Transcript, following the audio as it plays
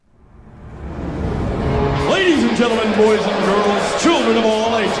boys and girls, children of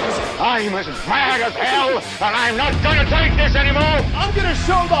all ages. I'm as mad as hell, and I'm not gonna take this anymore! I'm gonna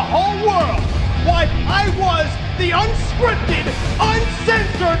show the whole world why I was the unscripted,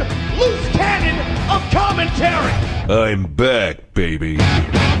 uncensored, loose cannon of commentary! I'm back, baby.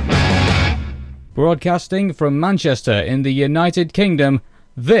 Broadcasting from Manchester in the United Kingdom,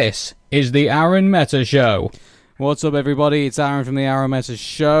 this is the Aaron Meta Show. What's up, everybody? It's Aaron from the Aaron Meta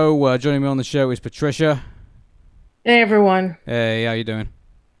Show. Joining me on the show is Patricia. Hey, everyone. Hey, how you doing?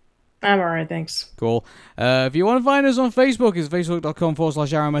 I'm alright, thanks. Cool. If you want to find us on Facebook, it's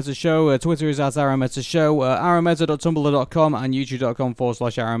facebook.com/Aaron Meta Show. Twitter is at Aaron Meta Show. AaronMeta.tumblr.com and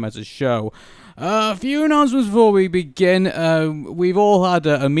youtube.com/Aaron Meta Show. A few announcements before we begin. We've all had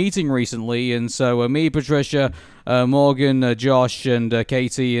a meeting recently, and so me, Patricia, Morgan, Josh, and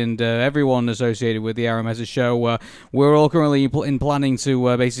Katie, and everyone associated with the Aaron Meta Show, we're all currently in planning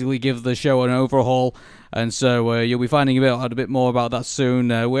to basically give the show an overhaul. And so you'll be finding out a bit more about that soon.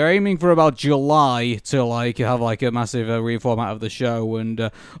 We're aiming for about July to have a massive reformat of the show, and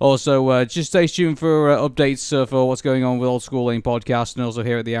also just stay tuned for updates for what's going on with Old School Lane Podcast, and also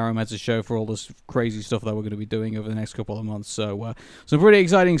here at the Aaron Meta Show for all this crazy stuff that we're going to be doing over the next couple of months. So some pretty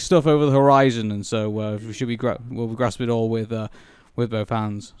exciting stuff over the horizon, and so we should we'll grasp it all with both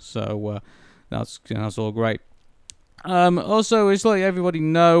hands. So that's all great. Also, it's like everybody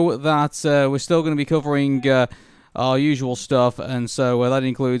know that we're still going to be covering our usual stuff, and so that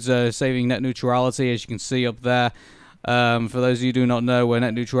includes saving net neutrality, as you can see up there. For those of you who do not know,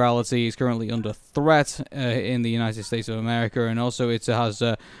 net neutrality is currently under threat in the United States of America, and also it has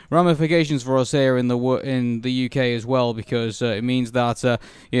ramifications for us here in the UK as well, because it means that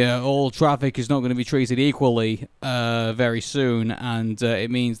all traffic is not going to be treated equally very soon, and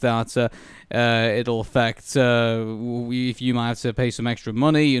it means that it'll affect if you might have to pay some extra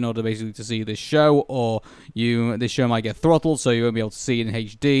money in order basically to see this show, or this show might get throttled so you won't be able to see it in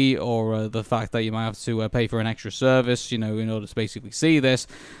HD, or the fact that you might have to pay for an extra service, in order to basically see this.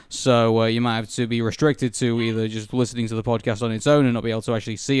 So you might have to be restricted to either just listening to the podcast on its own and not be able to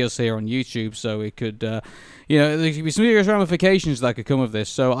actually see us here on YouTube. So it could there could be some serious ramifications that could come of this.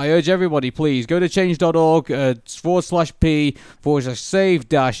 So I urge everybody, please go to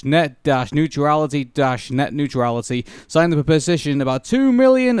change.org/p/save-net-neutrality-net neutrality. Sign the petition. About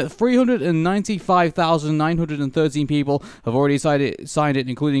 2,395,913 people have already signed it,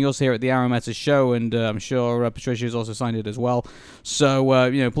 including us here at the Aaron Meta Show, and I'm sure Patricia's also signed it as well.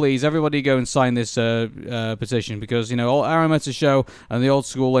 So please, everybody go and sign this petition, because all Aaron Meta Show and the Old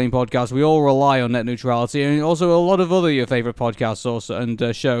School Lane Podcast, we all rely on net neutrality, and also a lot of other your favorite podcasts also, and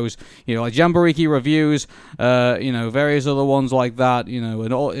shows, like Jamboree Reviews, various other ones like that,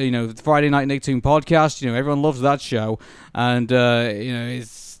 and all, Friday Night Nicktoon Podcast, everyone loves that show, and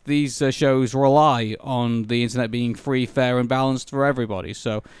these shows rely on the internet being free, fair, and balanced for everybody.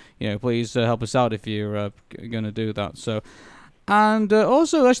 So please help us out if you're going to do that. So. And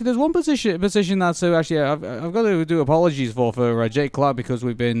also, actually, there's one position that I've got to do apologies for Jake Clark, because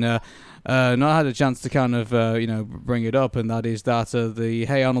we've been not had a chance to kind of bring it up, and that is that the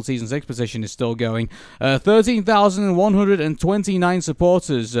Hey Arnold Season 6 petition is still going. 13,129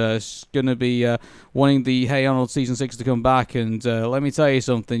 supporters going to be wanting the Hey Arnold Season 6 to come back, and let me tell you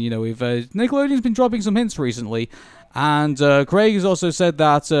something, we've Nickelodeon's been dropping some hints recently. And Craig has also said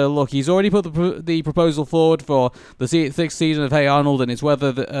that, look, he's already put the proposal forward for the sixth season of Hey Arnold, and it's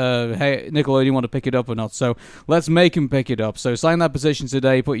whether Nickelodeon want to pick it up or not. So let's make him pick it up. So sign that petition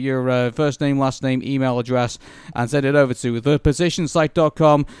today, put your first name, last name, email address, and send it over to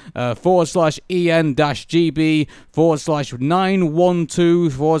thepetitionsite.com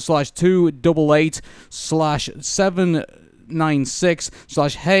 /EN-GB/4/912/288/7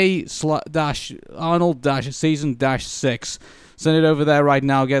 96/hey-arnold-season-6. Send it over there right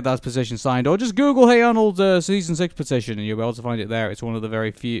now, get that petition signed, or just Google Hey Arnold Season 6 petition, and you'll be able to find it there. It's one of the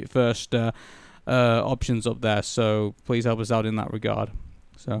very first options up there, so please help us out in that regard.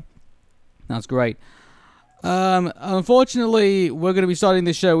 So that's great. Unfortunately, we're going to be starting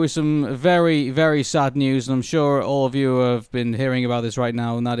this show with some very, very sad news, and I'm sure all of you have been hearing about this right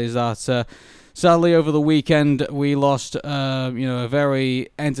now, and that is that sadly, over the weekend, we lost, a very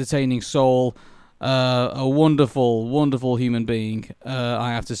entertaining soul, a wonderful, wonderful human being,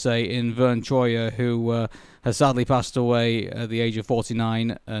 I have to say, in Vern Troyer, who has sadly passed away at the age of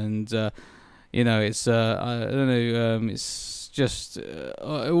 49, and, it's, I don't know, it's just,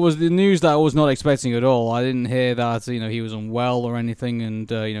 it was the news that I was not expecting at all. I didn't hear that, he was unwell or anything,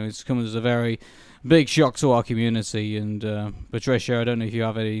 and, it's come as a very big shock to our community. And Patricia, I don't know if you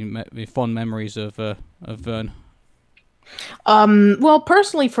have any fond memories of Vern. Well,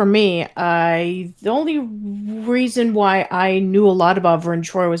 personally for me, the only reason why I knew a lot about Vern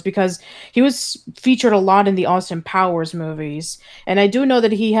Troy was because he was featured a lot in the Austin Powers movies, and I do know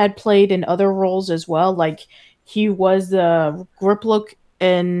that he had played in other roles as well. Like he was the Griplook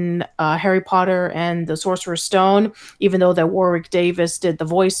in Harry Potter and the Sorcerer's Stone, even though that Warwick Davis did the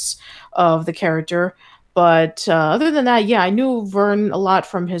voice of the character. But other than that, yeah, I knew Vern a lot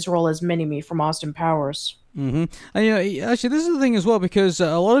from his role as Mini-Me from Austin Powers. And actually, this is the thing as well, because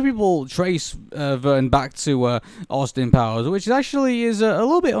a lot of people trace Vern back to Austin Powers, which actually is a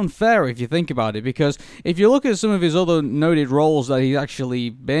little bit unfair if you think about it. Because if you look at some of his other noted roles that he's actually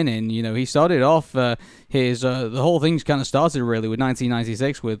been in, he started off his the whole thing's kind of started really with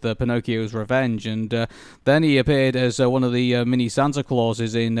 1996 with Pinocchio's Revenge, and then he appeared as one of the mini Santa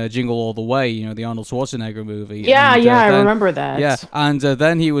Clauses in Jingle All the Way, the Arnold Schwarzenegger movie. Yeah, and, I then, remember that. Yeah, and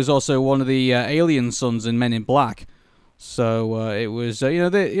then he was also one of the alien sons in Men in Black. So it was,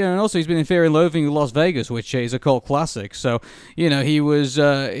 and also he's been in Fear and Loathing in Las Vegas, which is a cult classic. So, he was,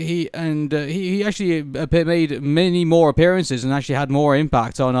 he actually made many more appearances and actually had more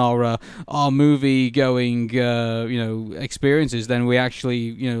impact on our movie going, experiences than we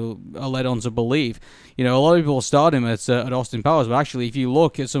actually, are led on to believe. A lot of people start him at Austin Powers, but actually, if you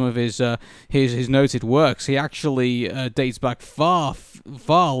look at some of his noted works, he actually dates back far,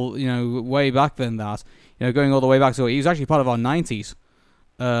 way back than that. Going all the way back to he was actually part of our 90s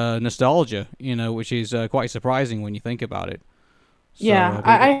nostalgia, which is quite surprising when you think about it. So, Yeah,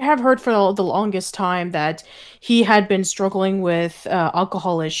 I have heard for the longest time that he had been struggling with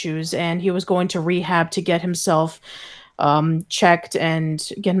alcohol issues and he was going to rehab to get himself checked and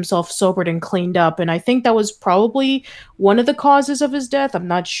get himself sobered and cleaned up. And I think that was probably one of the causes of his death. I'm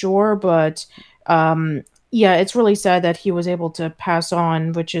not sure, but yeah, it's really sad that he was able to pass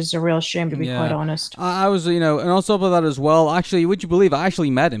on, which is a real shame, to be quite honest. I was, and on top of that as well, actually, would you believe I actually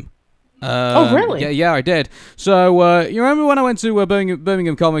met him? Oh, really? Yeah, I did. So, you remember when I went to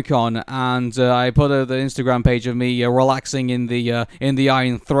Birmingham Comic Con and I put the Instagram page of me relaxing in the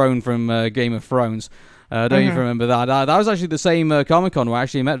Iron Throne from Game of Thrones? Don't you remember that? That was actually the same Comic Con where I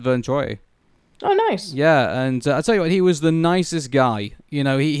actually met Vern Troy. Oh, nice. Yeah, and I tell you what, he was the nicest guy.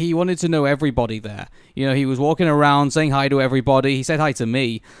 He wanted to know everybody there. He was walking around saying hi to everybody. He said hi to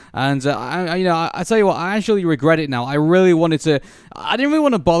me, and I tell you what, I actually regret it now. I really wanted to. I didn't really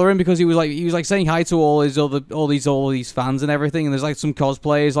want to bother him because he was like saying hi to all these fans and everything. And there's like some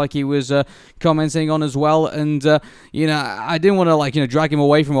cosplayers like he was commenting on as well. And I didn't want to drag him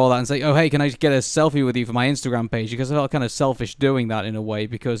away from all that and say, oh hey, can I just get a selfie with you for my Instagram page? Because I felt kind of selfish doing that in a way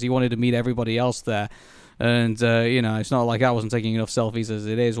because he wanted to meet everybody else there. And, it's not like I wasn't taking enough selfies as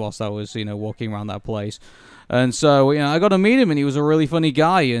it is whilst I was, walking around that place. And so, I got to meet him, and he was a really funny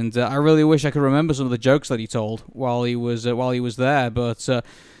guy, and I really wish I could remember some of the jokes that he told while he was there. But,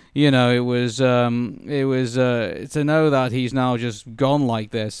 it was to know that he's now just gone like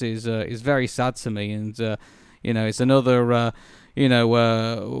this is very sad to me. And, it's another,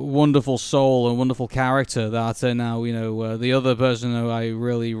 wonderful soul and wonderful character that now, the other person who I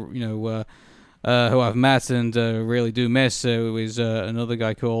really, who I've met and really do miss, is another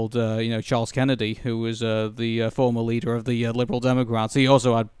guy called Charles Kennedy, who was the former leader of the Liberal Democrats. He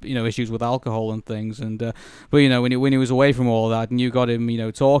also had issues with alcohol and things, and but when he was away from all that and you got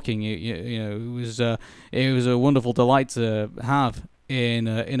him talking, it was a wonderful delight to have in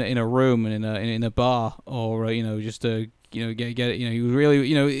a room and in a bar or just to get it. He was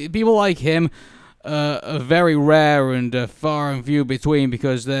really people like him. Are very rare and far and few between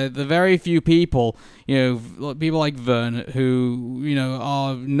because the very few people, people like Vern, who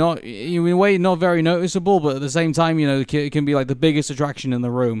are not in a way not very noticeable, but at the same time, can be like the biggest attraction in the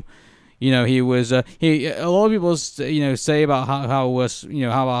room. He was a lot of people say about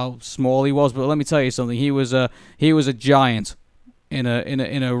how small he was, but let me tell you something. He was a giant in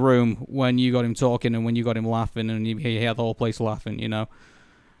a room when you got him talking and when you got him laughing, and he had the whole place laughing.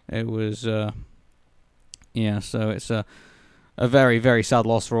 It was. Yeah, so it's a very, very sad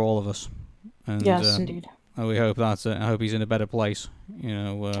loss for all of us. And, yes, indeed. We hope I hope he's in a better place,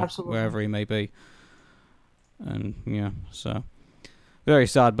 Absolutely. wherever he may be. And so very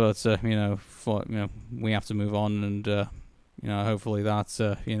sad, but we have to move on, and hopefully that's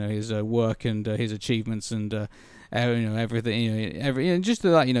his work and his achievements and everything, just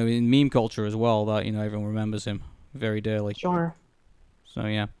that in meme culture as well, that everyone remembers him very dearly. Sure. So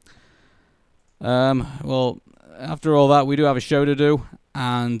yeah. Well, after all that, we do have a show to do,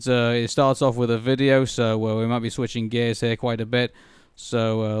 and it starts off with a video, so we might be switching gears here quite a bit.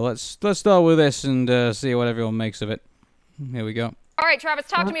 So let's start with this and see what everyone makes of it. Here we go. All right, Travis,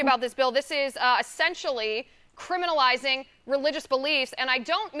 talk to me about this bill. This is essentially criminalizing religious beliefs. And I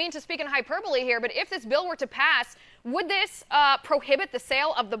don't mean to speak in hyperbole here, but if this bill were to pass, would this prohibit the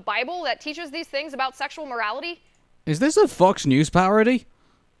sale of the Bible that teaches these things about sexual morality? Is this a Fox News parody?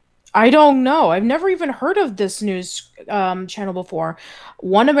 I don't know. I've never even heard of this news channel before.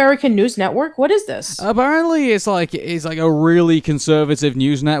 One American News Network? What is this? Apparently, it's like a really conservative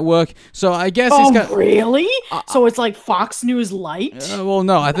news network. So I guess it's really? So it's like Fox News Light? Well,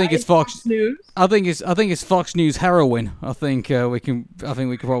 no, I think it's Fox News. I think it's Fox News heroin. I think we could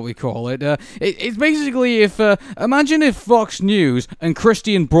probably call it. It's basically imagine if Fox News and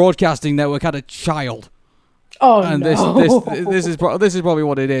Christian Broadcasting Network had a child. Oh, and no. this is probably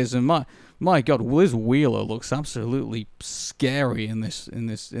what it is. And my God, Liz Wheeler looks absolutely scary in this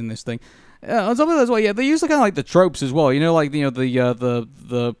thing. On top of that as well, yeah, they use kind of like the tropes as well. You know, like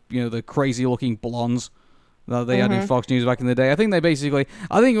the crazy looking blondes that they had in Fox News back in the day. I think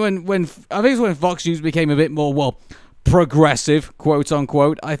when Fox News became a bit more progressive, quote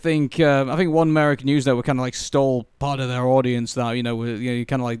unquote. I think One American News Network kind of like stole part of their audience. That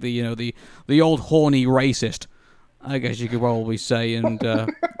kind of like the old horny racist, I guess you could probably say, and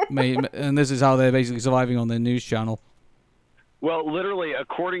and this is how they're basically surviving on their news channel. Well, literally,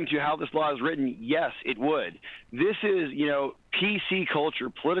 according to how this law is written, yes, it would. This is, PC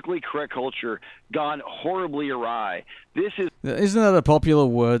culture, politically correct culture, gone horribly awry. Isn't that a popular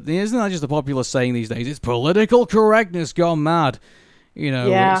word? Isn't that just a popular saying these days? It's political correctness gone mad.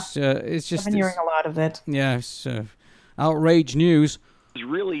 Yeah. It's just... I've been hearing a lot of it. Yeah, it's outrage news. Is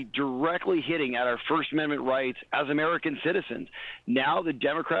really directly hitting at our First Amendment rights as American citizens. Now the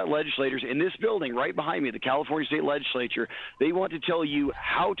Democrat legislators in this building right behind me, the California State Legislature, they want to tell you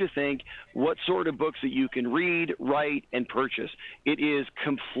how to think, what sort of books that you can read, write, and purchase. It is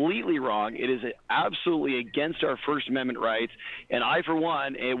completely wrong. It is absolutely against our First Amendment rights, and I, for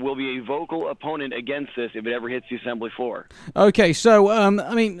one, will be a vocal opponent against this if it ever hits the Assembly floor. Okay, so,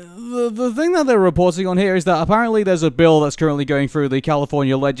 the thing that they're reporting on here is that apparently there's a bill that's currently going through the California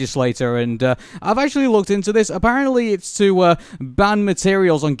legislature, and I've actually looked into this. Apparently it's to ban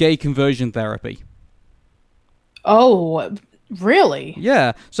materials on gay conversion therapy. Oh, really?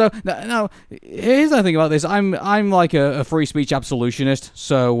 Yeah. So now here's the thing about this. I'm like a free speech absolutionist.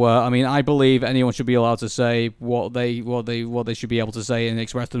 So I believe anyone should be allowed to say what they should be able to say and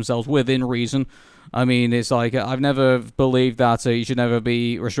express themselves within reason. I mean, it's like I've never believed that you should never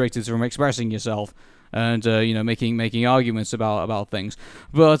be restricted from expressing yourself and making arguments about things.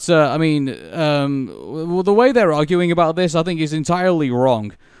 But the way they're arguing about this, I think, is entirely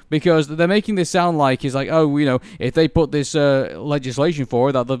wrong. Because they're making this sound like it's like, if they put this legislation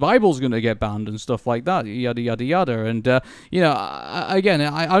forward, that the Bible's going to get banned and stuff like that, yada yada yada. And I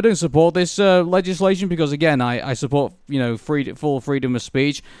don't support this legislation because again, I support full freedom of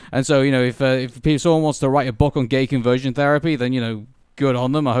speech. And so if someone wants to write a book on gay conversion therapy, then good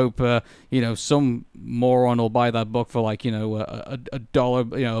on them. I hope some moron will buy that book for like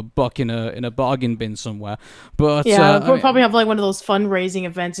 $1, a buck in a bargain bin somewhere. But we'll probably have like one of those fundraising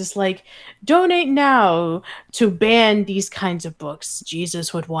events. It's like, donate now to ban these kinds of books.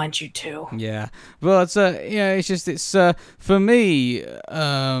 Jesus would want you to. Yeah, but it's for me.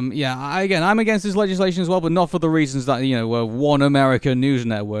 I'm against this legislation as well, but not for the reasons that One American News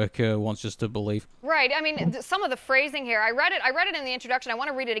Network wants us to believe. Right. I mean, some of the phrasing here. I read it in the introduction. I want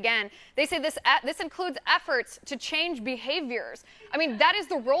to read it again. They say this includes efforts to change behaviors. I mean, that is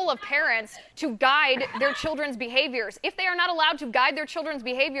the role of parents, to guide their children's behaviors. If they are not allowed to guide their children's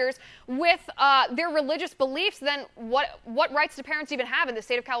behaviors with their religious beliefs, then what rights do parents even have in the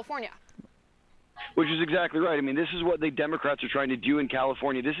state of California? Which is exactly right. I mean, this is what the Democrats are trying to do in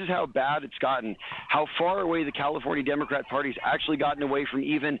California. This is how bad it's gotten, how far away the California Democrat Party's actually gotten away from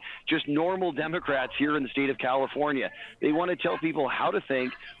even just normal Democrats here in the state of California. They want to tell people how to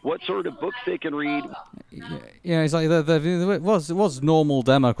think, what sort of books they can read. Yeah, it's like what's normal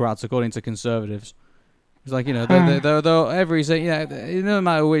Democrats according to conservatives? It's like they're every no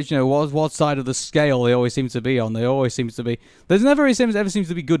matter which what side of the scale they always seem to be on. There's never ever seems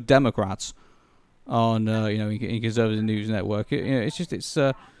to be good Democrats on in conservative news network. And this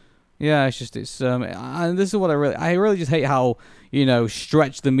is what I really just hate how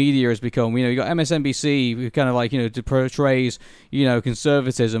stretched the media has become. You got MSNBC who kind of like portrays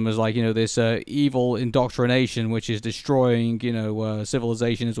conservatism as like this evil indoctrination which is destroying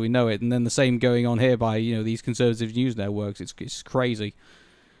civilization as we know it, and then the same going on here by these conservative news networks. It's crazy.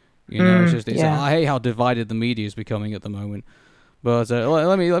 I hate how divided the media is becoming at the moment. But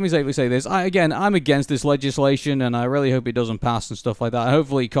let me say this. I'm against this legislation, and I really hope it doesn't pass and stuff like that.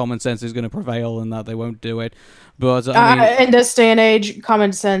 Hopefully, common sense is going to prevail, and that they won't do it. But I mean, in this day and age,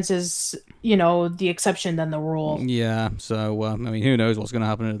 common sense is the exception than the rule. yeah. So I mean, who knows what's going to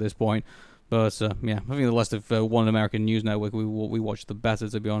happen at this point? But yeah, I think the less of one American news network we watch, the better,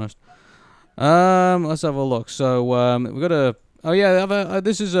 to be honest. Let's have a look. So we got a. Oh yeah,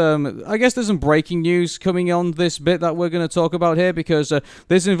 this is I guess there's some breaking news coming on this bit that we're going to talk about here, because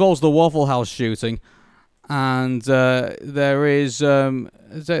this involves the Waffle House shooting, and there is a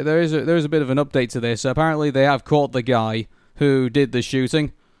bit of an update to this. Apparently, they have caught the guy who did the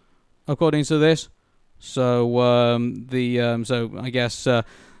shooting, according to this. So so I guess we're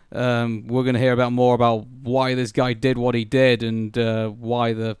going to hear about more about why this guy did what he did, and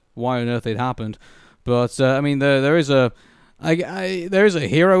why on earth it happened. But I mean, there is a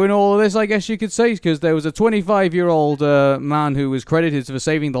hero in all of this, I guess you could say, because there was a 25-year-old man who was credited for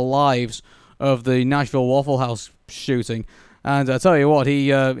saving the lives of the Nashville Waffle House shooting, and I tell you what, he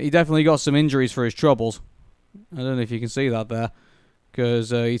definitely got some injuries for his troubles. I don't know if you can see that there, because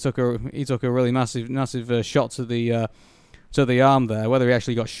he took a really massive shot to the arm there. Whether he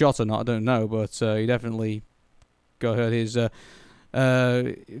actually got shot or not, I don't know, but he definitely got hurt. His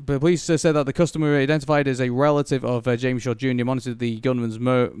but police said that the customer, identified as a relative of James Shaw Jr., monitored the gunman's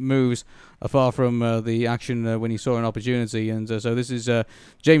moves afar from the action when he saw an opportunity. And so this is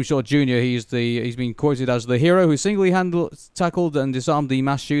James Shaw Jr. He's been quoted as the hero who single-handedly tackled and disarmed the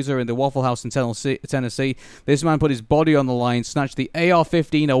mass shooter in the Waffle House in Tennessee. This man put his body on the line, snatched the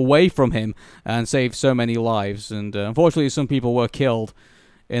AR-15 away from him, and saved so many lives. And unfortunately, some people were killed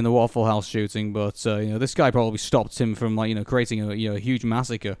in the Waffle House shooting, but this guy probably stopped him from creating a huge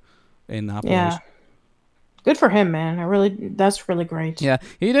massacre in that place. Yeah, good for him, man. That's really great. Yeah,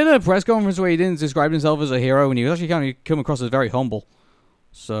 he did a press conference where he didn't describe himself as a hero, and he was actually kind of come across as very humble.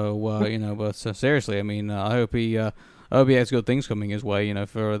 So but seriously, I mean, I hope he has good things coming his way,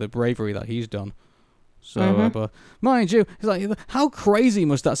 for the bravery that he's done. So, but mind you, it's like, how crazy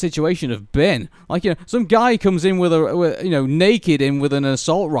must that situation have been? Like, some guy comes in with naked in with an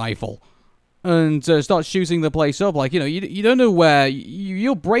assault rifle, and starts shooting the place up. Like, you don't know where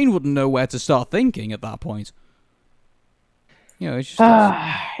your brain wouldn't know where to start thinking at that point. It's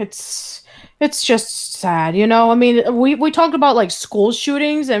just it's just sad, I mean, we talked about like school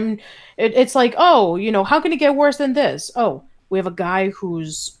shootings, and it's like, oh, how can it get worse than this? Oh, we have a guy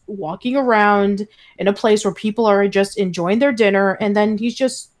who's walking around in a place where people are just enjoying their dinner, and then he's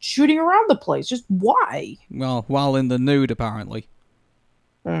just shooting around the place. Just why? Well, while in the nude, apparently.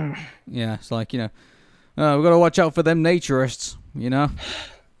 Yeah, it's like, we've got to watch out for them naturists, Yeah,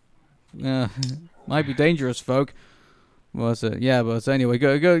 might be dangerous, folk. But anyway,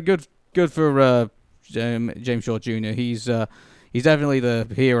 good for James Shaw Jr. He's definitely the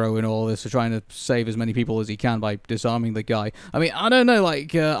hero in all this, for trying to save as many people as he can by disarming the guy. I mean, I don't know,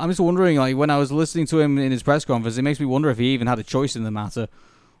 like, I'm just wondering, like, when I was listening to him in his press conference, it makes me wonder if he even had a choice in the matter.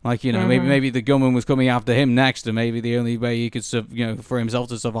 Like, maybe the gunman was coming after him next, and maybe the only way he could, for himself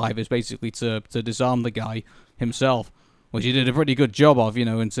to survive is basically to disarm the guy himself, which he did a pretty good job of,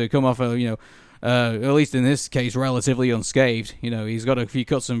 and to come off, at least in this case, relatively unscathed. He's got a few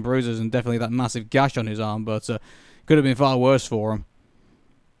cuts and bruises and definitely that massive gash on his arm, but could have been far worse for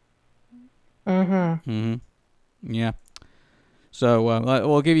him. Yeah. So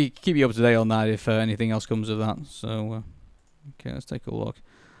we'll keep you up to date on that if anything else comes of that. So okay, let's take a look.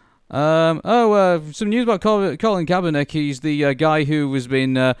 Some news about Colin Kaepernick. He's the guy who has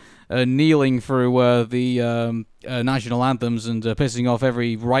been kneeling through the national anthems and pissing off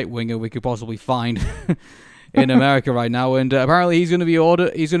every right winger we could possibly find in America right now. And apparently he's going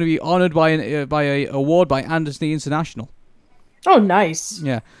to be honored by a award by Amnesty International. Oh, nice.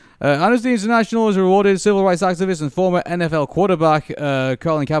 Yeah. Amnesty International has rewarded civil rights activist and former NFL quarterback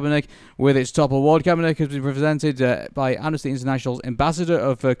Colin Kaepernick with its top award. Kaepernick has been presented by Amnesty International's Ambassador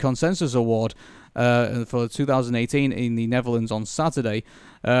of Consensus Award for 2018 in the Netherlands on Saturday.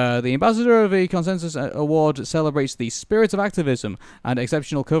 The Ambassador of the Consensus Award celebrates the spirit of activism and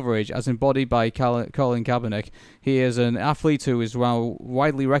exceptional coverage as embodied by Colin Kaepernick. He is an athlete who is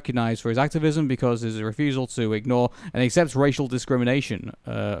widely recognized for his activism because of his refusal to ignore and accept racial discrimination,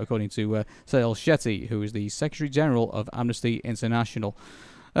 according to Sale Shetty, who is the Secretary General of Amnesty International.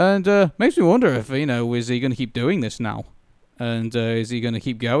 And makes me wonder if, is he going to keep doing this now? And is he going to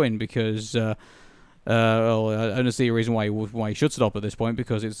keep going? Because I don't see a reason why he should stop at this point,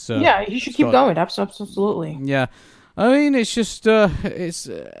 because it's he should keep going. Absolutely. Yeah, I mean, it's just it's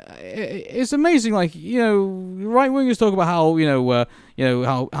amazing. Like, right wingers talk about how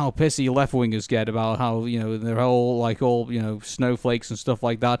how pissy left wingers get about how they're all snowflakes and stuff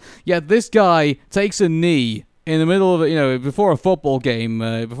like that. Yet this guy takes a knee in the middle of before a football game,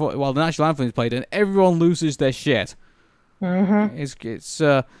 while the national anthem is played, and everyone loses their shit. Mm-hmm. It's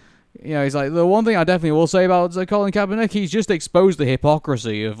he's like, the one thing I definitely will say about Colin Kaepernick, he's just exposed the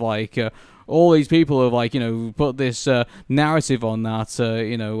hypocrisy of all these people who have put this narrative on that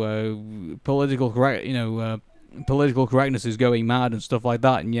political correctness is going mad and stuff like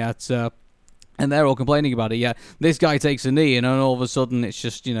that, and yet and they're all complaining about it. Yeah, this guy takes a knee, and then all of a sudden it's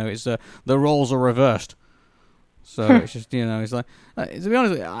just it's the roles are reversed. So it's just it's like to be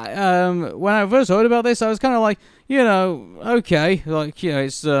honest, when I first heard about this, I was kind of like, okay,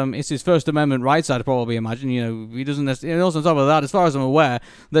 it's his First Amendment rights. I'd probably imagine, he doesn't necessarily. And also on top of that, as far as I'm aware,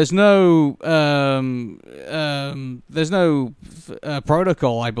 there's no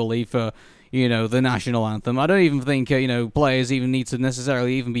protocol, I believe, for the national anthem. I don't even think players even need to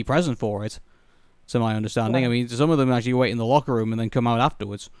necessarily even be present for it. To my understanding, I mean, some of them actually wait in the locker room and then come out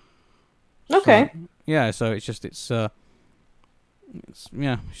afterwards. Okay. So, yeah, so it's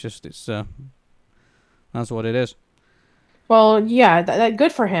that's what it is. Well, yeah, that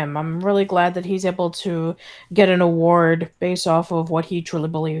good for him. I'm really glad that he's able to get an award based off of what he truly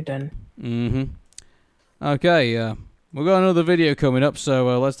believed in. Mm-hmm. Okay, we've got another video coming up,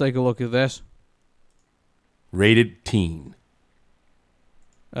 so let's take a look at this. Rated teen.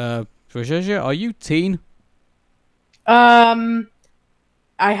 Patricia, are you teen?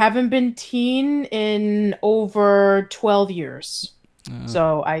 I haven't been teen in over 12 years.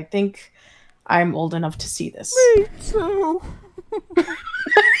 So I think I'm old enough to see this. Me too.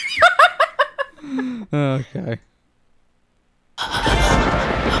 Okay.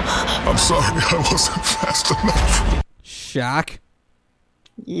 I'm sorry, I wasn't fast enough. Shaq.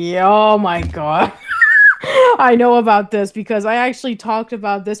 Yeah, oh my god. I know about this because I actually talked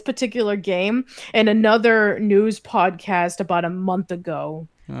about this particular game in another news podcast about a month ago.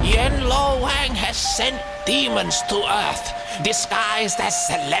 Yen Lo Wang has sent demons to Earth, disguised as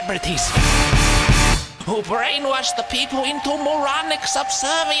celebrities, who brainwash the people into moronic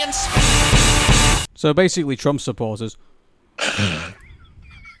subservience. So basically Trump supporters.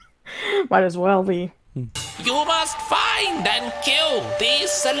 Might as well be. You must find and kill these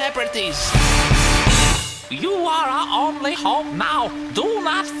celebrities. You are our only hope now. Do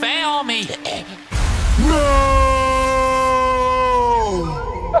not fail me. No!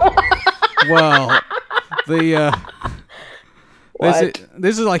 Well,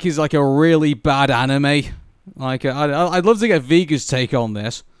 this is like a really bad anime. Like I'd love to get Vega's take on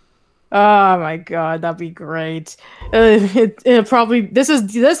this. Oh my god, that'd be great. It probably this is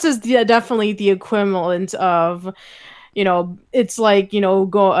definitely the equivalent of, it's like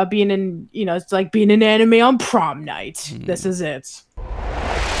being in it's like being in anime on prom night. This is it.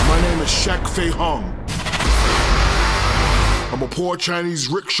 My name is Shaq F No. I'm a poor Chinese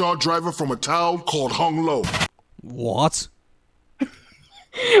rickshaw driver from a town called Hung Lo. What?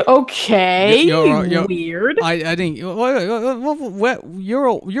 Okay. You're weird. I didn't. What?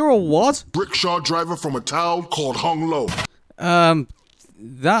 You're a what? Rickshaw driver from a town called Hung Lo.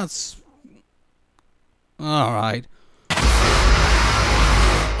 That's all right.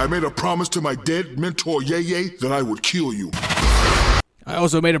 I made a promise to my dead mentor Ye that I would kill you. I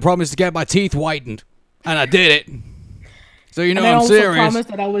also made a promise to get my teeth whitened, and I did it. So I'm serious. I also promised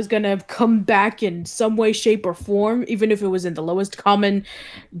that I was gonna come back in some way, shape, or form, even if it was in the lowest common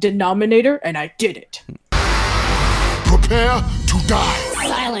denominator, and I did it. Prepare to die.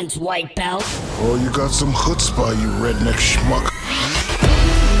 Silence, white belt. Oh, you got some chutzpah, you redneck schmuck.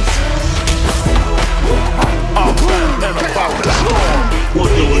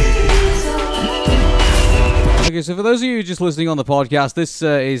 Okay, so for those of you just listening on the podcast, this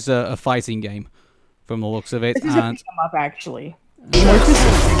is a fighting game, from the looks of it. This is gonna come up actually.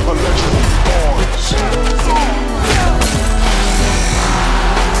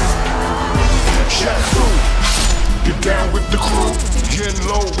 Get down with the crew, Yen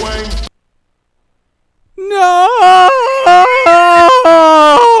Lo Wang. No!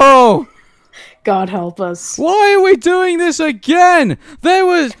 God help us. Why are we doing this again? There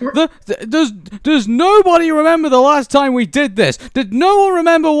was does nobody remember the last time we did this? Did no one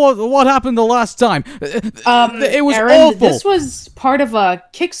remember what happened the last time? It was Aaron, awful. This was part of a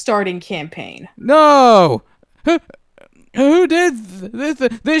kickstarting campaign. No. Who did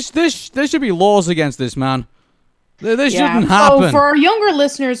this? There should be laws against this, man. This shouldn't happen. So for our younger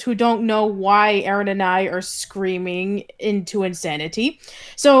listeners who don't know why Aaron and I are screaming into insanity,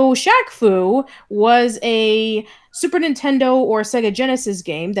 so Shaq Fu was a Super Nintendo or Sega Genesis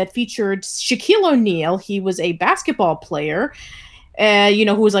game that featured Shaquille O'Neal. He was a basketball player,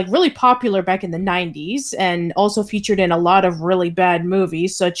 who was like really popular back in the 90s and also featured in a lot of really bad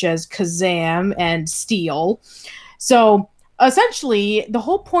movies such as Kazam and Steel. So essentially, the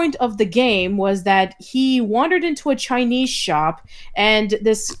whole point of the game was that he wandered into a Chinese shop, and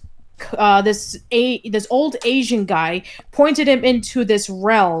this old Asian guy pointed him into this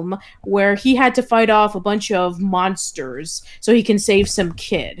realm where he had to fight off a bunch of monsters so he can save some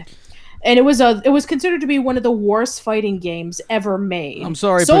kid. And it was considered to be one of the worst fighting games ever made. I'm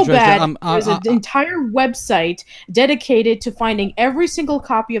sorry, so Patricia. bad. There's an entire website dedicated to finding every single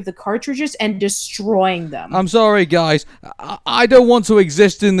copy of the cartridges and destroying them. I'm sorry, guys. I don't want to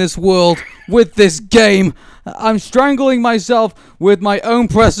exist in this world with this game. I'm strangling myself with my own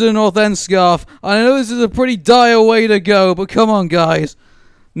President North End scarf. I know this is a pretty dire way to go, but come on, guys.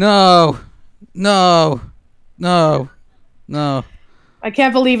 No. I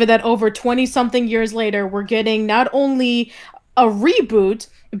can't believe it that over 20-something years later, we're getting not only a reboot,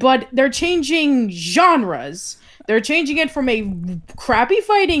 but they're changing genres. They're changing it from a crappy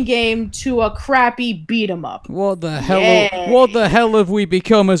fighting game to a crappy beat-em-up. What the hell? What the hell have we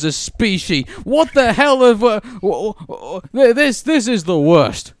become as a species? What the hell have this is the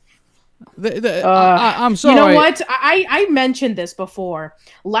worst. I'm sorry. You know what? I mentioned this before.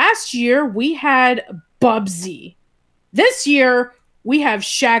 Last year we had Bubsy. This year we have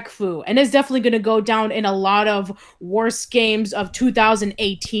Shaq Fu, and it's definitely going to go down in a lot of worst games of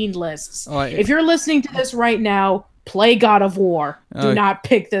 2018 lists. Right. If you're listening to this right now, play God of War. Do not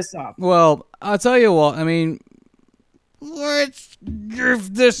pick this up. Well, I'll tell you what. I mean, let's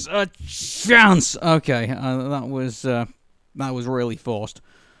give this a chance. Okay, that was really forced.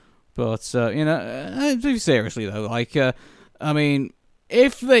 But seriously though, like, I mean,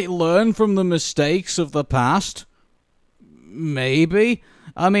 if they learn from the mistakes of the past. Maybe.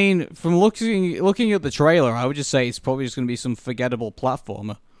 I mean, from looking at the trailer, I would just say it's probably just going to be some forgettable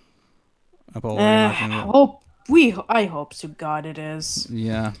platformer. I hope to God it is.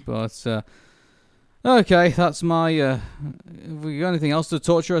 Yeah, but okay, that's my. Have we got anything else to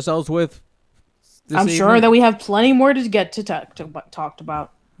torture ourselves with? I'm sure that we have plenty more to get to talked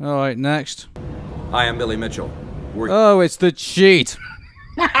about. All right, next. Hi, I'm Billy Mitchell. It's the cheat.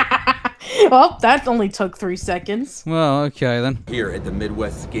 Well, that only took 3 seconds. Well, okay then. Here at the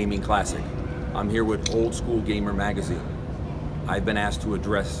Midwest Gaming Classic. I'm here with Old School Gamer magazine. I've been asked to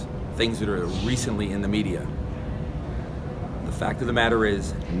address things that are recently in the media. The fact of the matter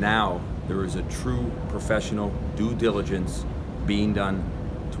is, now there is a true professional due diligence being done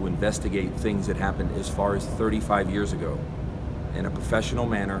to investigate things that happened as far as 35 years ago. In a professional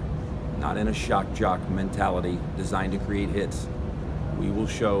manner, not in a shock jock mentality designed to create hits. We will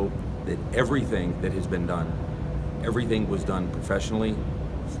show that everything that has been done, everything was done professionally,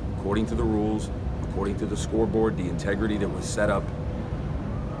 according to the rules, according to the scoreboard, the integrity that was set up,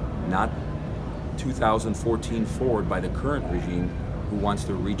 not 2014 forward by the current regime who wants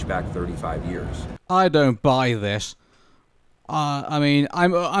to reach back 35 years. I don't buy this. I mean,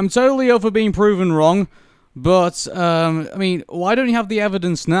 I'm totally up for being proven wrong, but I mean, why don't you have the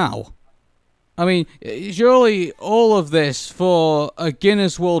evidence now? I mean, surely all of this for a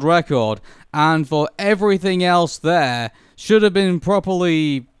Guinness World Record and for everything else there should have been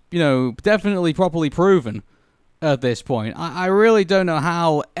properly, definitely properly proven at this point. I really don't know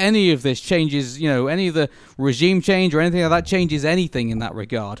how any of this changes, any of the regime change or anything like that changes anything in that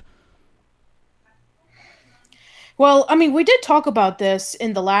regard. Well, I mean, we did talk about this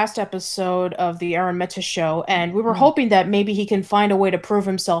in the last episode of the Aaron Meta show, and we were hoping that maybe he can find a way to prove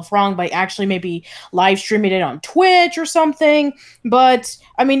himself wrong by actually maybe live streaming it on Twitch or something. But,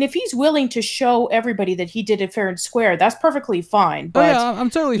 I mean, if he's willing to show everybody that he did it fair and square, that's perfectly fine. But, yeah, I'm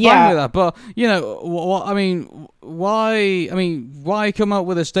totally fine with that. But, why come up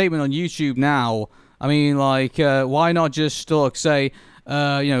with a statement on YouTube now? I mean, like, why not just say...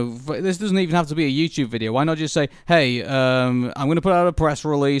 this doesn't even have to be a YouTube video. Why not just say, hey, I'm going to put out a press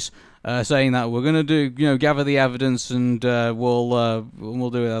release saying that we're going to do, gather the evidence and we'll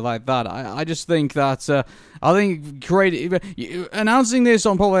do it like that. I just think that, announcing this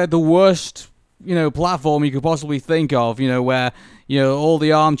on probably the worst, platform you could possibly think of, where, all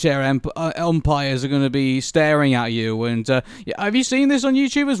the armchair umpires are going to be staring at you. And have you seen this on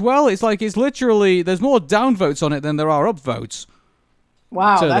YouTube as well? It's like, it's literally, there's more downvotes on it than there are upvotes.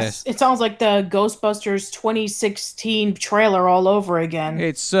 Wow, it sounds like the Ghostbusters 2016 trailer all over again.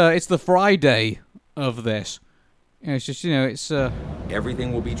 It's the Friday of this. It's just,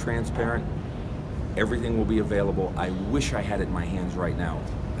 Everything will be transparent. Everything will be available. I wish I had it in my hands right now.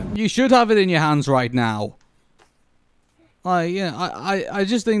 You should have it in your hands right now. I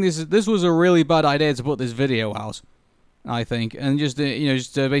just think this was a really bad idea to put this video out. I think, and just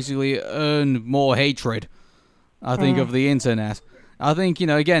basically earn more hatred. I think of the internet. I think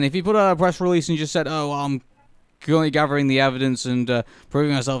again, if you put out a press release and just said, "Oh, I'm currently gathering the evidence and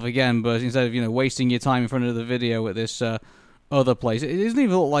proving myself again," but instead of wasting your time in front of the video at this other place, it doesn't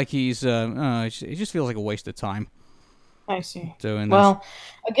even look like he's. It just feels like a waste of time. I see. Doing well,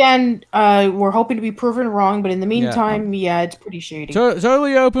 again, we're hoping to be proven wrong, but in the meantime, it's pretty shady.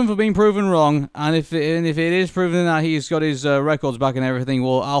 Totally open for being proven wrong, and if it is proven that he's got his records back and everything,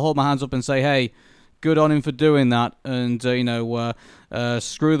 well, I'll hold my hands up and say, hey, good on him for doing that, and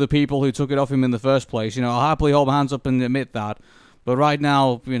screw the people who took it off him in the first place. I'll happily hold my hands up and admit that, but right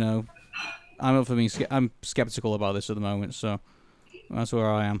now, I'm up for being I'm skeptical about this at the moment, so that's where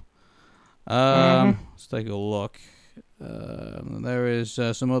I am. Let's take a look. There is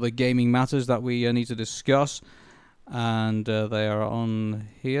some other gaming matters that we need to discuss, and they are on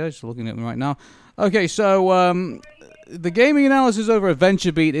here. Just looking at them right now. Okay, so the gaming analysis over at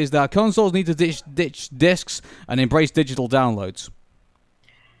VentureBeat is that consoles need to ditch discs and embrace digital downloads.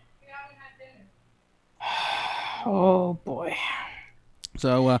 Oh boy.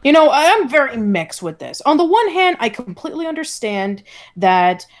 So I'm very mixed with this. On the one hand, I completely understand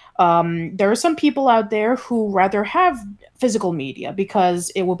that there are some people out there who rather have physical media because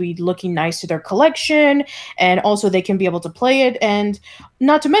it will be looking nice to their collection, and also they can be able to play it. And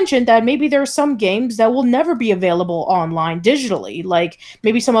not to mention that maybe there are some games that will never be available online digitally, like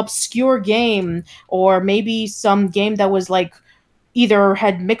maybe some obscure game, or maybe some game that was like either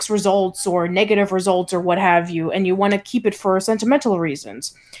had mixed results or negative results or what have you, and you want to keep it for sentimental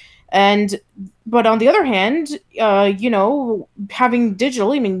reasons. But on the other hand, having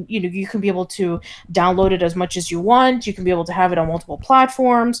digital, you can be able to download it as much as you want. You can be able to have it on multiple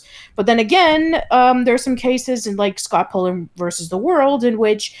platforms. But then again, there are some cases in like Scott Pilgrim versus the World in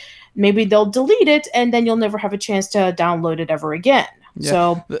which maybe they'll delete it and then you'll never have a chance to download it ever again. Yeah.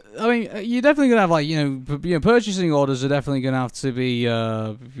 So you're definitely gonna have purchasing orders are definitely gonna have to be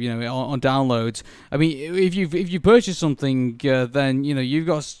on downloads. I mean, if you purchase something, then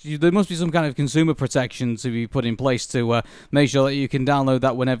there must be some kind of consumer protection to be put in place to make sure that you can download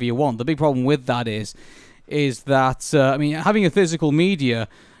that whenever you want. The big problem with that is that having a physical media,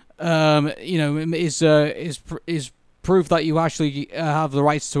 is proof that you actually have the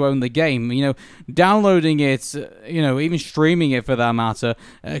rights to own the game. Downloading it, even streaming it for that matter,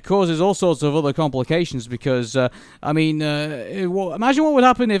 causes all sorts of other complications because, imagine what would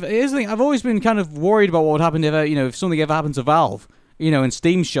happen if, I've always been kind of worried about what would happen if something ever happened to Valve, and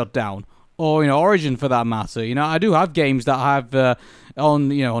Steam shut down, or, Origin for that matter. I do have games that I have on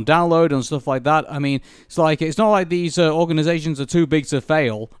download and stuff like that. I mean, it's not like these organizations are too big to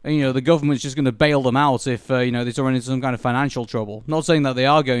fail, and, the government's just going to bail them out if, they run into some kind of financial trouble. Not saying that they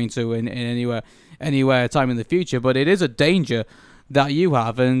are going to in anywhere time in the future, but it is a danger that you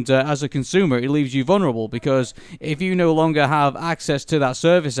have, and as a consumer, it leaves you vulnerable, because if you no longer have access to that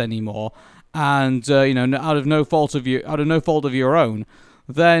service anymore, and, out of no fault of your own,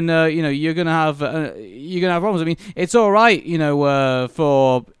 then you're gonna have problems. I mean, it's all right,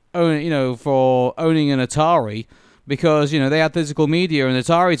 for owning an Atari, because they had physical media and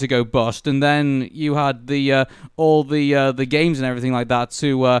Atari to go bust, and then you had all the games and everything like that it's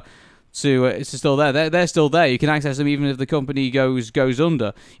still there. They're still there. You can access them even if the company goes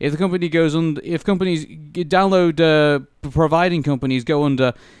under. If the company goes under, if companies download providing companies go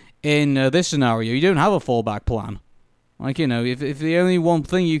under in this scenario, you don't have a fallback plan. Like, if the only one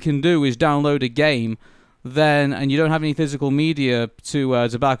thing you can do is download a game, then, and you don't have any physical media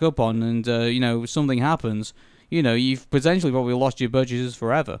to back up on, and, something happens, you've potentially probably lost your purchases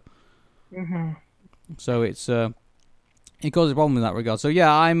forever. Mm-hmm. So it causes a problem in that regard. So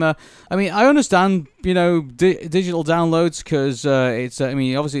yeah, I understand, digital downloads, because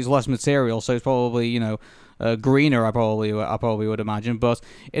obviously it's less material, so it's probably, greener, I probably would imagine. But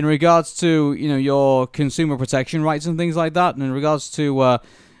in regards to your consumer protection rights and things like that, and in regards to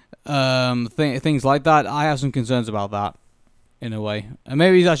things like that, I have some concerns about that in a way. And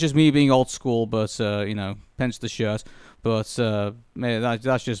maybe that's just me being old school, but hence the shirt. But maybe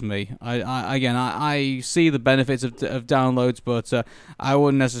that's just me. I see the benefits of downloads, but I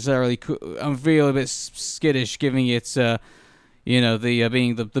wouldn't necessarily. I feel a bit skittish giving it.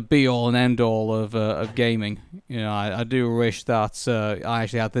 Being the be all and end all of gaming. I do wish that I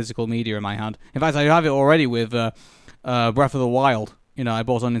actually had physical media in my hand. In fact, I have it already with Breath of the Wild. I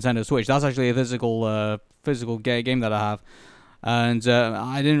bought on Nintendo Switch. That's actually a physical game that I have, and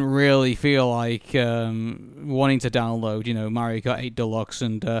I didn't really feel like wanting to download Mario Kart 8 Deluxe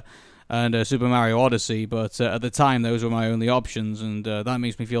and and Super Mario Odyssey, but at the time those were my only options, and that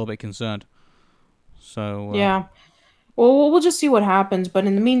makes me feel a bit concerned. So yeah. Well, we'll just see what happens. But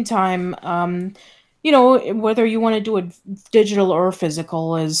in the meantime, whether you want to do it digital or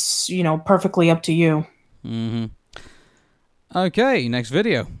physical is, perfectly up to you. Mm-hmm. Okay, next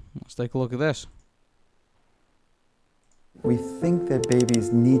video. Let's take a look at this. We think that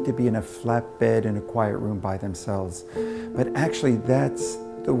babies need to be in a flat bed in a quiet room by themselves, but actually that's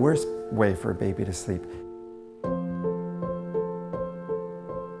the worst way for a baby to sleep.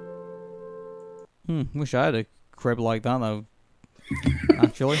 Wish I had a crib like that, though.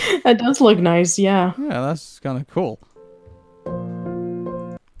 Actually, that does look nice. Yeah. Yeah, that's kind of cool.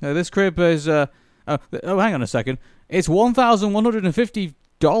 This crib is hang on a second. It's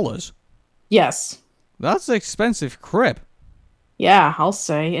 $1,150. Yes. That's an expensive crib. Yeah, I'll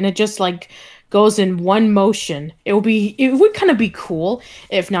say. And it just goes in one motion. It would kind of be cool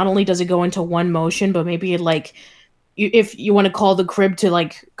if not only does it go into one motion, but maybe if you want to call the crib to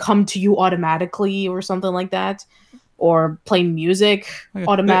come to you automatically or something like that, or play music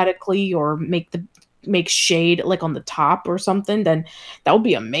automatically, or make shade on the top or something, then that would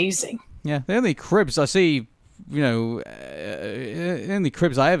be amazing. Yeah, the only cribs I see, the only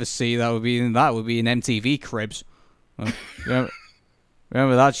cribs I ever see that would be in MTV cribs.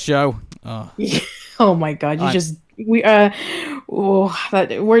 Remember that show? Oh, oh my God! We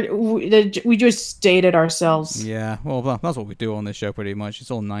just dated ourselves. Yeah, well, that's what we do on this show pretty much.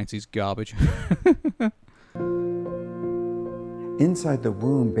 It's all 90s garbage. Inside the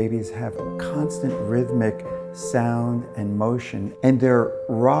womb, babies have constant rhythmic sound and motion, and they're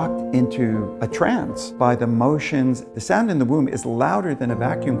rocked into a trance by the motions. The sound in the womb is louder than a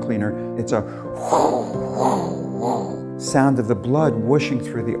vacuum cleaner. It's a sound of the blood whooshing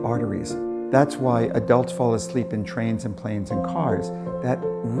through the arteries. That's why adults fall asleep in trains and planes and cars. That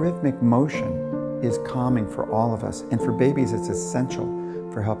rhythmic motion is calming for all of us, and for babies it's essential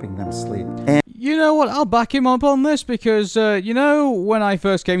for helping them sleep. And you know what? I'll back him up on this because, when I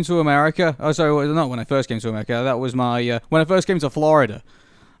first came to America... Oh, sorry, not when I first came to America. That was when I first came to Florida.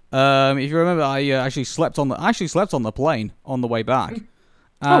 If you remember, I actually slept on the plane on the way back.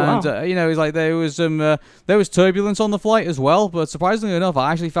 And, wow. It's like there was turbulence on the flight as well, but surprisingly enough,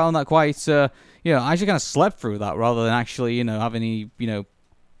 I actually found that quite, I actually kind of slept through that rather than actually, have any,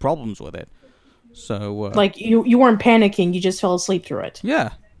 problems with it. So you weren't panicking, you just fell asleep through it.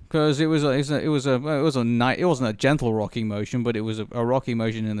 Yeah, because it wasn't a gentle rocking motion, but it was a rocking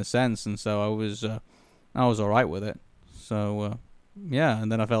motion in a sense, and so I was all right with it. So yeah,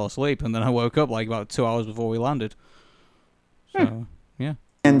 and then I fell asleep, and then I woke up about 2 hours before we landed. So yeah.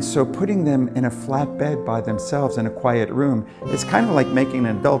 And so putting them in a flat bed by themselves in a quiet room is kind of like making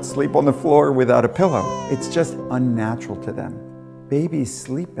an adult sleep on the floor without a pillow. It's just unnatural to them. Babies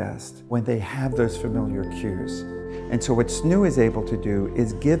sleep best when they have those familiar cues. And so what SNU is able to do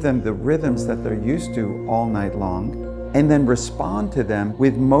is give them the rhythms that they're used to all night long, and then respond to them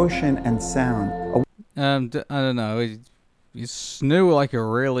with motion and sound. I don't know. Is SNU a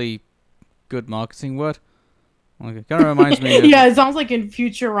really good marketing word? It kind of reminds me of... Yeah, it sounds like in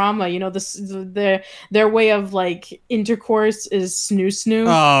Futurama, their way of intercourse is snoo.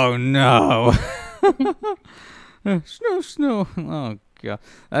 Oh no. Snoo. Oh god.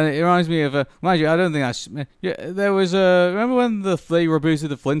 And it reminds me of mind you, I don't think that's there was remember when they rebooted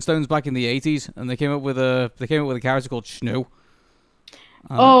the Flintstones back in the 80s and they came up with a character called Snoo?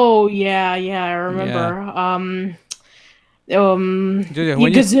 Oh yeah, I remember. Yeah.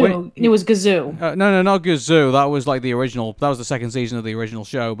 Gazoo. It was Gazoo. No, not Gazoo. That was the original. That was the second season of the original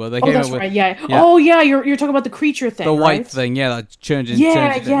show. But they came that's up with, right. Yeah. Oh yeah, you're talking about the creature thing. The right? white thing. Yeah, that turned into.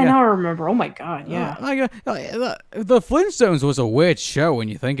 Yeah. Now I remember. Oh my god. Yeah. The Flintstones was a weird show when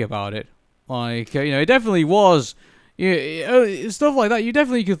you think about it. It definitely was. Stuff like that. You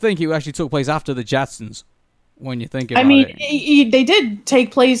definitely could think it actually took place after the Jetsons. When you think about it. They did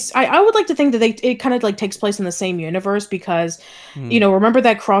take place. I would like to think that it kind of takes place in the same universe because, remember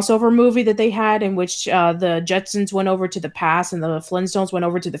that crossover movie that they had in which the Jetsons went over to the past and the Flintstones went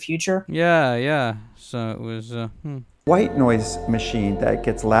over to the future? Yeah. So it was... White noise machine that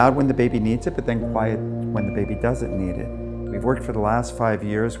gets loud when the baby needs it, but then quiet when the baby doesn't need it. We've worked for the last 5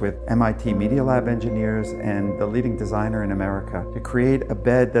 years with MIT Media Lab engineers and the leading designer in America to create a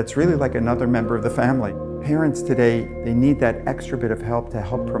bed that's really like another member of the family. Parents today, they need that extra bit of help to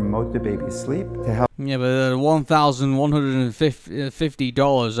help promote the baby's sleep, to help... Yeah, but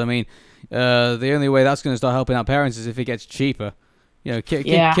 $1,150, I mean, the only way that's going to start helping out parents is if it gets cheaper.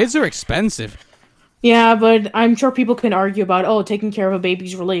 Kids are expensive. Yeah, but I'm sure people can argue about, taking care of a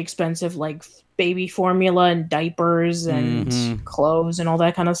baby's really expensive, baby formula and diapers and clothes and all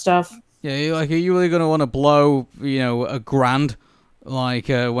that kind of stuff. Yeah, are you really gonna want to blow,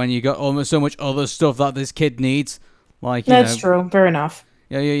 $1,000, when you got almost so much other stuff that this kid needs? That's true. Fair enough.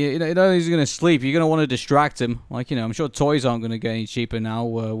 Yeah. He's gonna sleep. You're gonna want to distract him. I'm sure toys aren't gonna get any cheaper now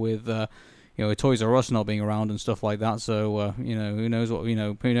with Toys R Us not being around and stuff like that. So who knows who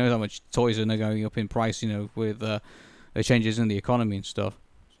knows how much toys are going up in price. With the changes in the economy and stuff.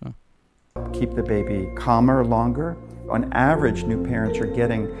 So. Keep the baby calmer longer. On average, new parents are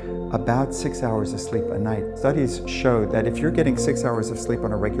getting about 6 hours of sleep a night. Studies show that if you're getting 6 hours of sleep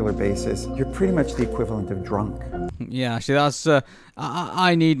on a regular basis, you're pretty much the equivalent of drunk. Yeah, actually, that's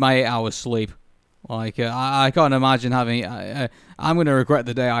I need my 8 hours sleep. I can't imagine having. I'm gonna regret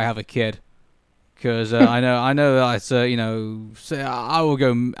the day I have a kid, because I know that I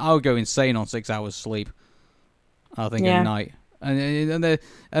will go insane on 6 hours sleep. I think at night. And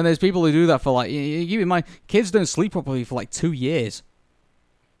there's people who do that for keep in mind, kids don't sleep properly for 2 years.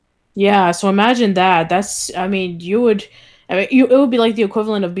 Yeah, so imagine that. It would be like the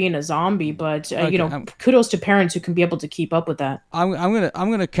equivalent of being a zombie, but kudos to parents who can be able to keep up with that. I'm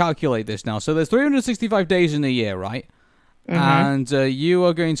gonna calculate this now. So there's 365 days in a year, right? Mm-hmm. And you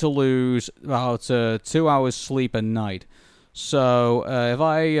are going to lose about 2 hours sleep a night. So if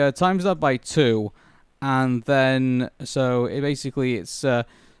I times that by 2. And then, so it's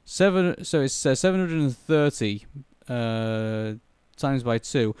 730 times by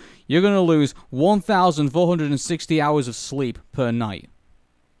 2. You're going to lose 1,460 hours of sleep per night.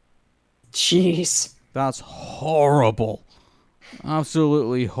 Jeez. That's horrible.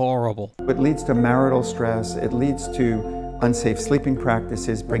 Absolutely horrible. It leads to marital stress. It leads to unsafe sleeping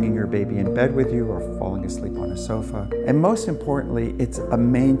practices, bringing your baby in bed with you or falling asleep on a sofa. And most importantly, it's a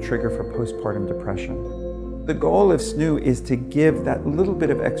main trigger for postpartum depression. The goal of SNOO is to give that little bit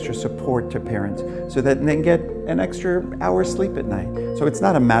of extra support to parents so that they get an extra hour's sleep at night. So it's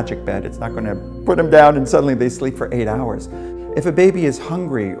not a magic bed. It's not going to put them down and suddenly they sleep for 8 hours. If a baby is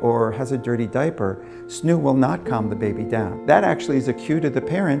hungry or has a dirty diaper, SNOO will not calm the baby down. That actually is a cue to the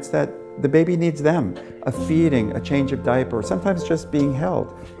parents that the baby needs them. A feeding, a change of diaper, sometimes just being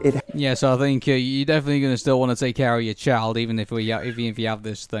held. Yes, I think you're definitely going to still want to take care of your child, even if you have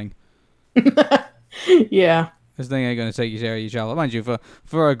this thing. Yeah. This thing ain't going to take care of your child. Mind you, for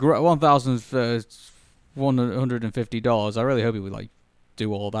 $1,150, I really hope he would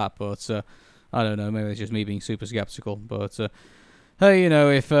do all that, but I don't know. Maybe it's just me being super skeptical. But hey,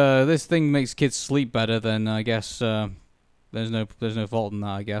 if this thing makes kids sleep better, then I guess there's no fault in that,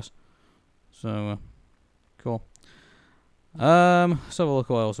 I guess. So cool. Let's have a look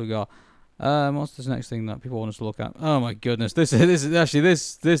at what else we got. What's this next thing that people want us to look at? Oh my goodness, this is actually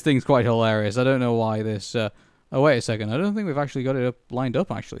this thing's quite hilarious. I don't know why this. Oh wait a second, I don't think we've actually got it lined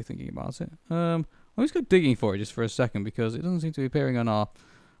up. Actually, thinking about it. I'm just go digging for it just for a second because it doesn't seem to be appearing on our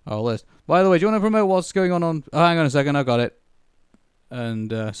list. By the way, do you want to promote what's going on? Oh, hang on a second, I got it.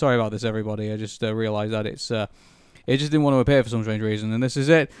 And sorry about this, everybody. I just realized that it just didn't want to appear for some strange reason, and this is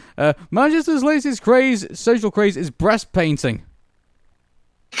it. Manchester's latest social craze is breast painting.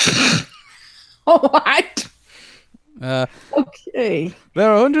 What? Okay.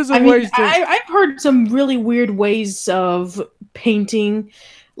 There are hundreds of ways to... I've heard some really weird ways of painting,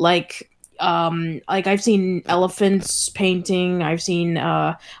 I've seen elephants painting, I've seen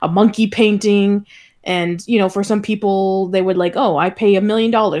a monkey painting, and for some people they would I pay $1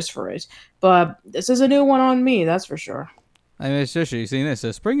 million for it. But this is a new one on me, that's for sure. I mean, especially, you've seen this.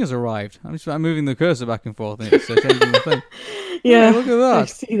 Spring has arrived. I'm moving the cursor back and forth, and it's changing the thing. Yeah, look at that. I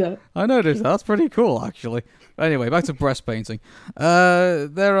see that. I noticed that. That's pretty cool, actually. Anyway, back to breast painting.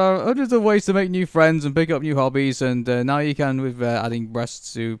 There are hundreds of ways to make new friends and pick up new hobbies, and now you can with adding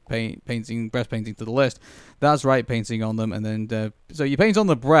breast painting to the list. That's right, painting on them, and then so you paint on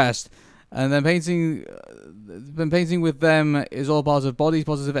the breast. And then painting with them is all part of body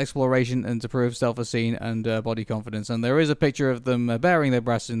positive exploration and to prove self-esteem and body confidence. And there is a picture of them baring their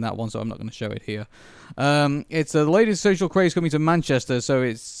breasts in that one, so I'm not going to show it here. It's the latest social craze coming to Manchester, so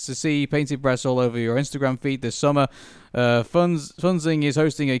it's to see painted breasts all over your Instagram feed this summer. Funzing is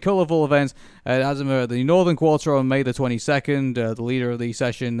hosting a colourful event at Azimur at the Northern Quarter on May the 22nd. The leader of the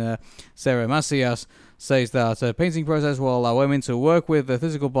session, Sarah Macias, says that the painting process will allow women to work with their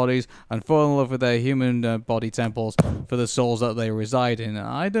physical bodies and fall in love with their human body temples for the souls that they reside in.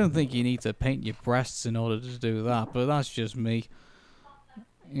 I don't think you need to paint your breasts in order to do that, but that's just me.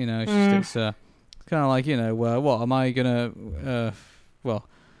 It's kind of like, what am I gonna,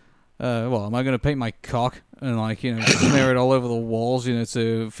 am I gonna paint my cock and smear it all over the walls,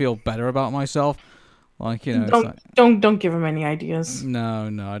 to feel better about myself? Like, you know, don't give him any ideas. No,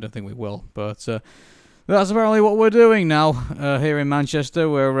 I don't think we will. But that's apparently what we're doing now here in Manchester.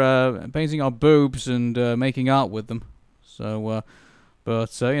 We're painting our boobs and making art with them. So,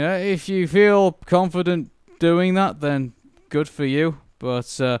 you know, if you feel confident doing that, then good for you.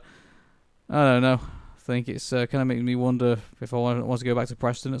 But I don't know. I think it's kind of making me wonder if I want to go back to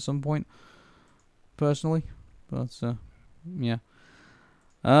Preston at some point, personally. But yeah.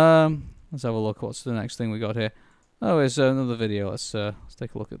 Let's have a look. What's the next thing we got here? Oh, it's another video. Let's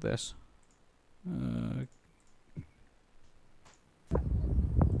take a look at this.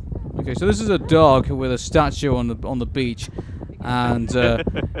 Okay, so this is a dog with a statue on the beach, and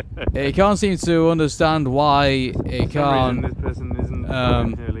it can't seem to understand why it can't.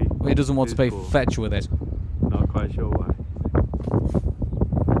 It doesn't want to play fetch with it. Not quite sure why.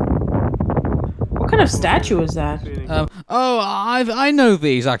 What kind of statue is that? I know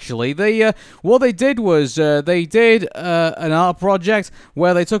these actually. They what they did was they did an art project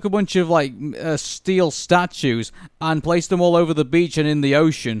where they took a bunch of like steel statues and placed them all over the beach and in the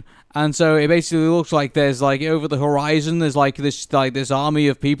ocean. And so it basically looks like there's like over the horizon there's like this army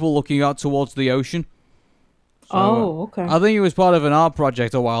of people looking out towards the ocean. So, okay. I think it was part of an art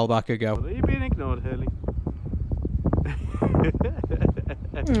project a while back ago. Well, you're being ignored, Hurley.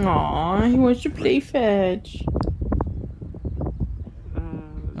 Aw, he wants to play fetch.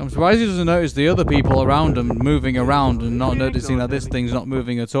 I'm surprised he doesn't notice the other people around him moving around and not noticing that this thing's not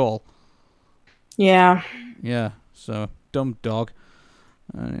moving at all. Yeah. Yeah, so, dumb dog.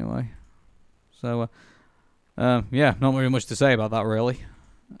 Anyway. So, yeah, not very much to say about that, really.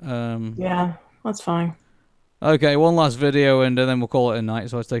 Yeah, that's fine. Okay, one last video and then we'll call it a night,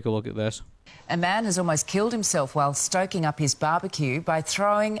 so let's take a look at this. A man has almost killed himself while stoking up his barbecue by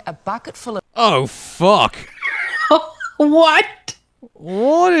throwing a bucket full of... Oh, fuck! What?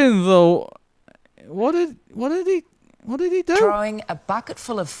 What in the... What did he do? Throwing a bucket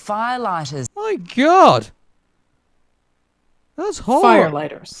full of firelighters. My God! That's horrible.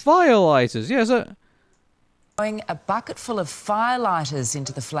 Firelighters. Firelighters, yes. Throwing a bucket full of firelighters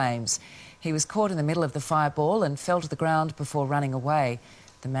into the flames. He was caught in the middle of the fireball and fell to the ground before running away.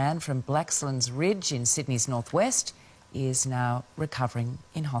 The man from Blaxlands Ridge in Sydney's northwest is now recovering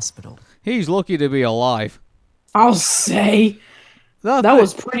in hospital. He's lucky to be alive. I'll say. That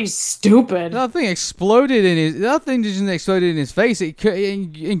was pretty stupid. That thing exploded in his... That thing didn't explode in his face. It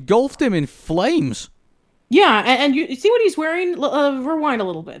engulfed him in flames. Yeah, and you see what he's wearing? Rewind a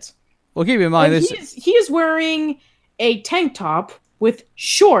little bit. Well, keep in mind He is wearing a tank top with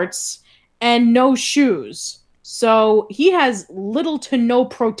shorts and no shoes. So he has little to no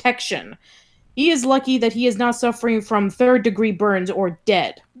protection. He is lucky that he is not suffering from third-degree burns or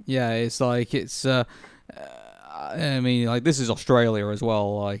dead. Yeah, it's like, it's... I mean, like, this is Australia as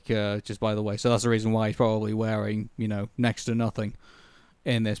well, like, just by the way. So that's the reason why he's probably wearing, you know, next to nothing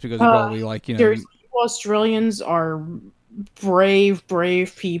in this. Because he's probably, like, you know... Australians are brave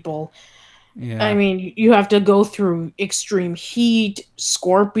people. Yeah. I mean, you have to go through extreme heat,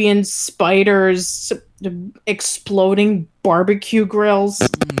 scorpions, spiders, exploding barbecue grills.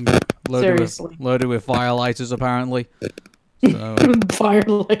 Seriously. Loaded with firelighters, apparently. So,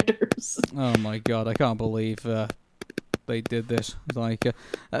 firelighters. Oh my God, I can't believe they did this. Like,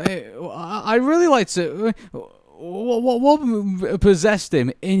 I really like to... What possessed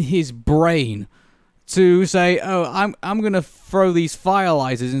him in his brain to say, oh, I'm going to throw these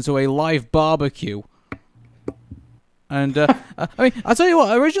firelighters into a live barbecue? And, I mean, I'll tell you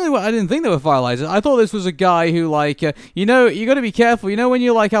what, originally I didn't think they were firelighters. I thought this was a guy who, like, you know, you got to be careful. You know when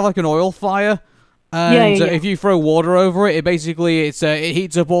you, like, have, like, an oil fire? And yeah. If you throw water over it, it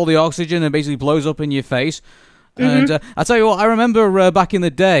heats up all the oxygen and basically blows up in your face. Mm-hmm. And I'll tell you what, I remember back in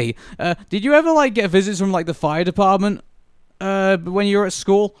the day, did you ever, like, get visits from, like, the fire department when you were at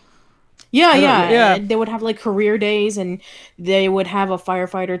school? Yeah. They would have, like, career days, and they would have a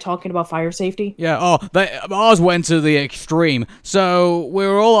firefighter talking about fire safety. Yeah, ours went to the extreme. So, we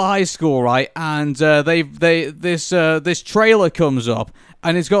were all at high school, right? And this trailer comes up,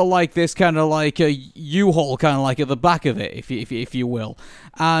 and it's got, like, this kind of, like, a U-Haul kind of, like, at the back of it, if you will.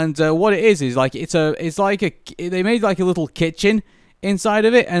 And what it is, like, they made, like, a little kitchen inside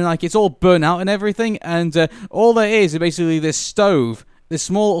of it, and, like, it's all burnt out and everything, and all there is basically this stove, this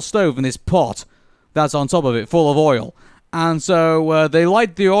small little stove and this pot that's on top of it, full of oil. And so they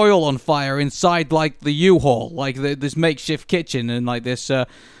light the oil on fire inside, like, the U-Haul, like this makeshift kitchen and, like, this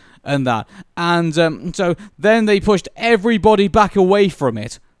and that. And so then they pushed everybody back away from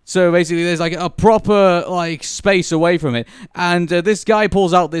it. So basically there's, like, a proper, like, space away from it. And this guy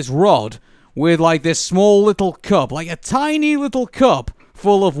pulls out this rod with, like, this small little cup, like a tiny little cup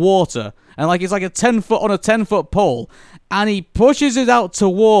full of water. And like it's like a 10-foot on a 10-foot pole, and he pushes it out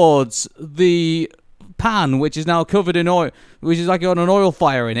towards the pan, which is now covered in oil, which is like on an oil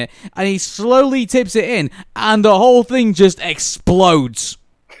fire in it, and he slowly tips it in, and the whole thing just explodes.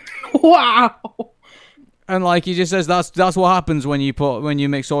 Wow. And like he just says, that's what happens when you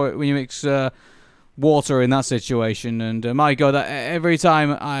mix water in that situation. And my God, every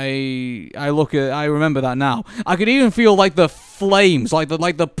time I remember that now. I could even feel like the flames, like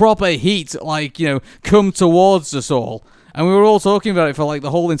the proper heat, come towards us all. And we were all talking about it for like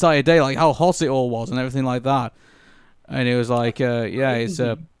the whole entire day, like how hot it all was and everything like that. And it was like, it's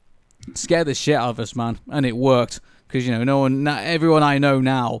scared the shit out of us, man. And it worked because not everyone I know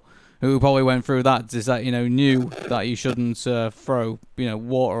now who probably went through that is that knew that you shouldn't throw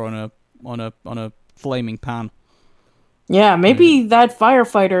water on a flaming pan. Yeah, maybe that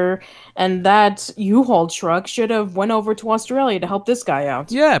firefighter and that U-Haul truck should have went over to Australia to help this guy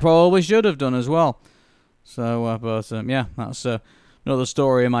out. Yeah, probably should have done as well. So, that's another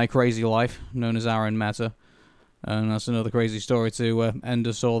story in my crazy life, known as Aaron Meta. And that's another crazy story to end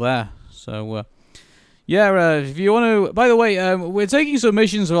us all there. So, if you want to... By the way, we're taking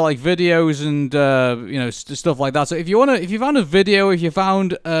submissions for, like, videos and, stuff like that. So if you found a video, if you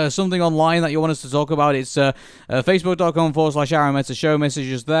found something online that you want us to talk about, it's facebook.com/Aaron Meta Show.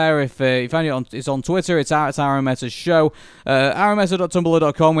 Messages there. If you find it it's on Twitter, it's Aaron Meta Show.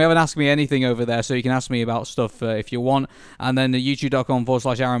 AaronMeta.tumblr.com. We have an Ask Me Anything over there, so you can ask me about stuff if you want. And then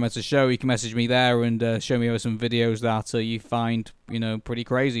youtube.com/Aaron Meta Show. You can message me there and show me over some videos that you find, pretty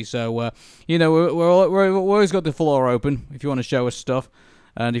crazy. So, we're always got the floor open if you want to show us stuff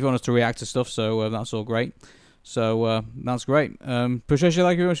and if you want us to react to stuff, so that's all great. So that's great. Patricia,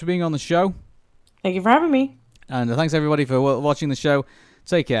 thank you very much for being on the show. Thank you for having me. And thanks everybody for watching the show.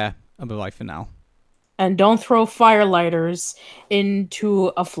 Take care and bye-bye for now. And don't throw fire lighters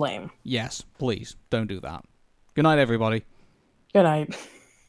into a flame. Yes, please, don't do that. Good night, everybody. Good night.